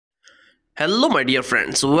Hello my dear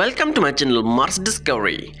friends, welcome to my channel Mars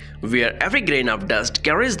Discovery, where every grain of dust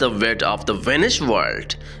carries the weight of the vanished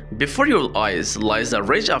world. Before your eyes lies a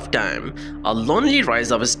ridge of time, a lonely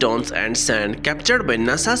rise of stones and sand captured by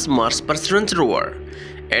NASA's Mars Perseverance rover.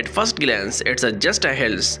 At first glance, it's just a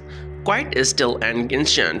hills, quite still and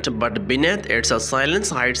ancient, but beneath it's a silence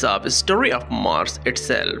hides a story of Mars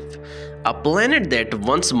itself. A planet that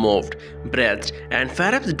once moved, breathed, and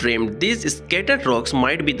perhaps dreamed. These scattered rocks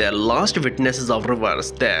might be the last witnesses of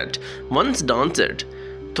rivers that once danced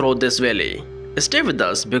through this valley. Stay with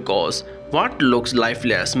us because what looks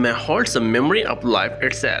lifeless may hold some memory of life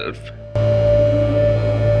itself.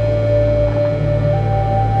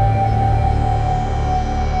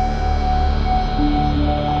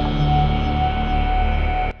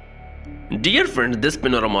 Dear friends, this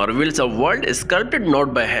panorama reveals a world sculpted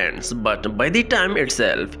not by hands but by the time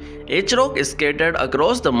itself. Each rock scattered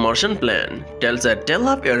across the Martian plain tells a tale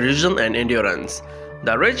of erosion and endurance.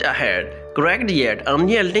 The ridge ahead, cracked yet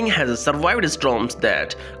unyielding, has survived storms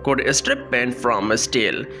that could strip paint from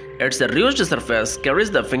steel. Its rugged surface carries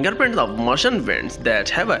the fingerprints of Martian winds that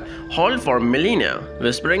have howled for millennia,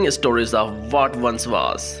 whispering stories of what once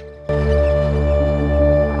was.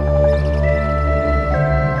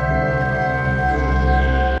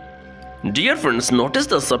 Dear friends, notice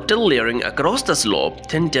the subtle layering across the slope,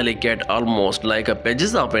 thin, delicate, almost like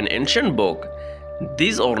pages of an ancient book.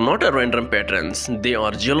 These are not random patterns, they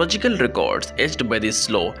are geological records etched by the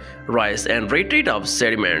slow rise and retreat of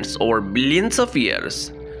sediments over billions of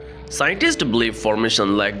years. Scientists believe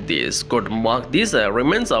formations like this could mark these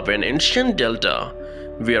remains of an ancient delta,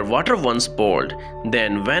 where water once poured,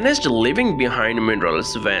 then vanished, leaving behind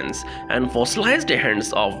minerals, veins, and fossilized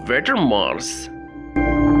hints of wetter Mars.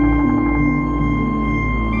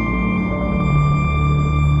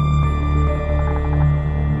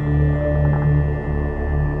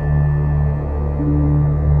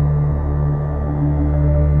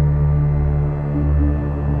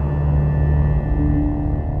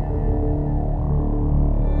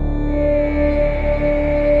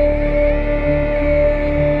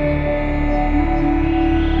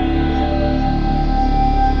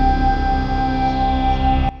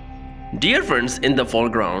 Dear friends, in the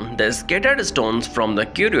foreground, the scattered stones from the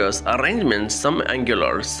curious arrangements, some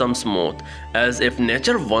angular, some smooth, as if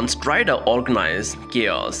nature once tried to organize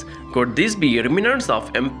chaos. Could these be remnants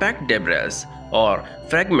of impact debris or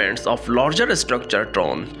fragments of larger structure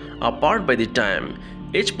torn apart by the time?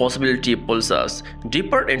 Each possibility pulls us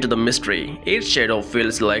deeper into the mystery. Each shadow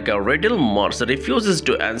feels like a riddle Mars refuses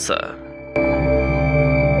to answer.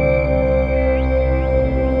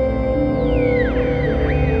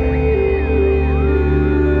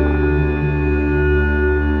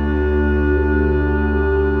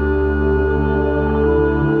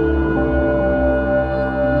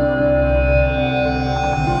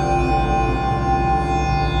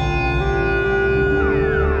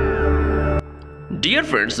 Dear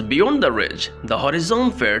friends, beyond the ridge, the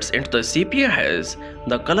horizon fades into the sepia haze,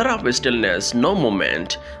 the color of stillness, no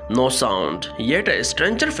movement, no sound, yet a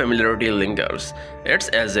stranger familiarity lingers. It's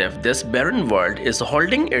as if this barren world is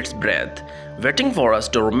holding its breath, waiting for us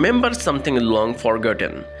to remember something long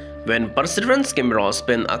forgotten. When Perseverance cameras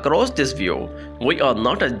spin across this view, we are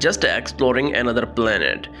not just exploring another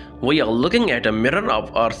planet, we are looking at a mirror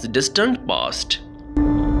of Earth's distant past.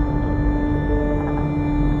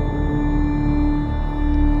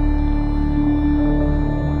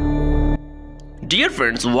 Dear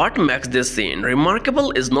friends, what makes this scene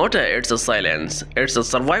remarkable is not its silence, it's a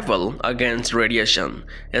survival against radiation,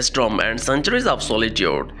 a storm and centuries of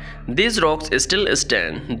solitude. These rocks still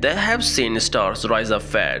stand, they have seen stars rise up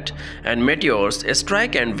fat, and meteors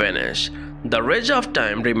strike and vanish. The ridge of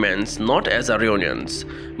time remains not as a reunions,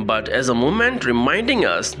 but as a moment reminding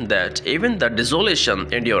us that even the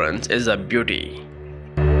desolation endurance is a beauty.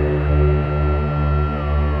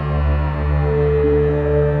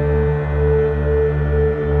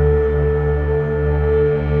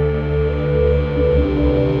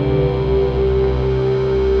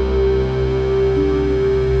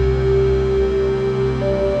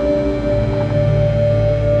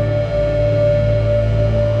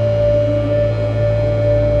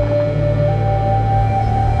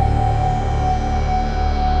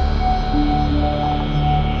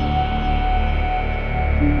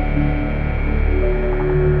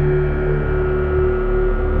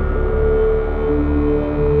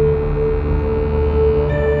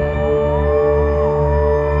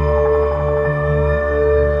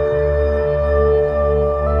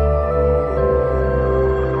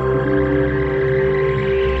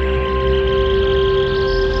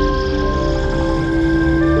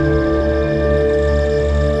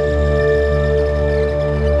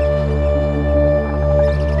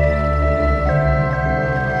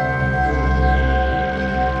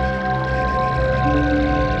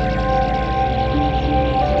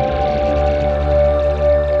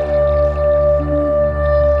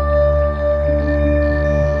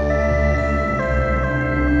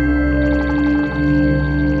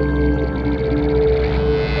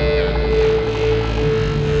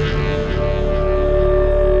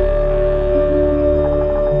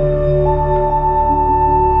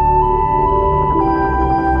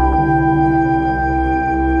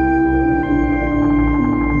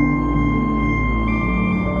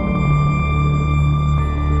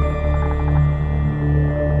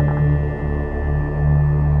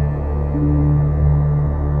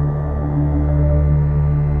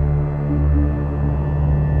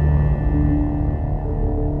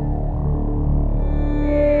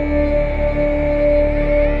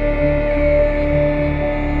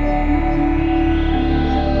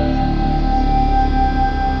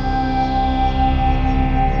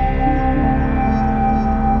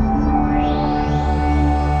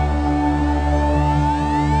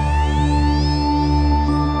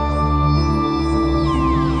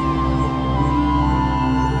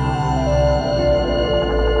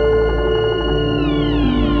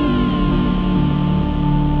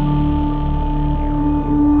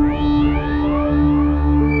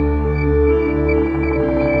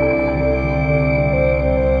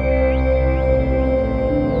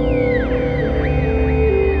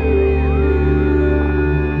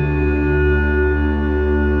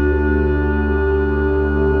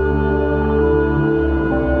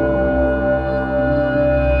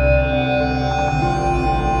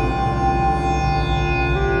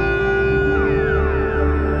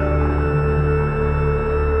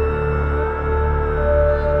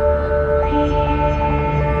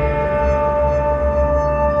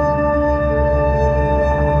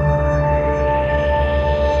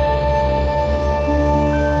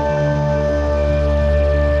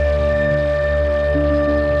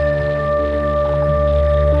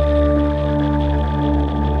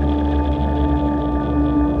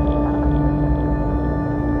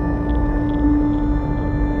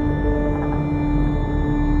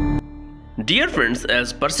 Dear friends,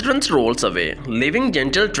 as perseverance rolls away, leaving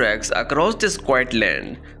gentle tracks across this quiet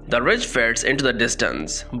land, the ridge fades into the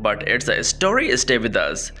distance, but its a story stays with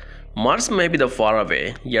us. Mars may be the far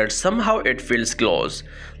away, yet somehow it feels close,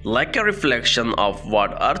 like a reflection of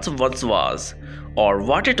what Earth once was, or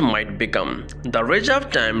what it might become. The ridge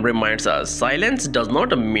of time reminds us silence does not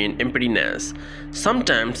mean emptiness.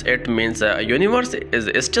 Sometimes it means the universe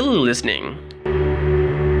is still listening.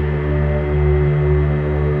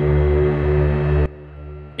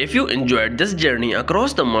 If you enjoyed this journey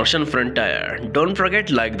across the Martian frontier, don't forget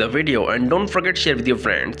to like the video and don't forget to share with your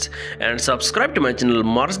friends. And subscribe to my channel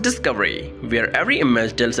Mars Discovery, where every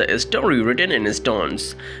image tells a story written in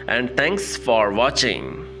stones. And thanks for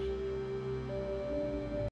watching.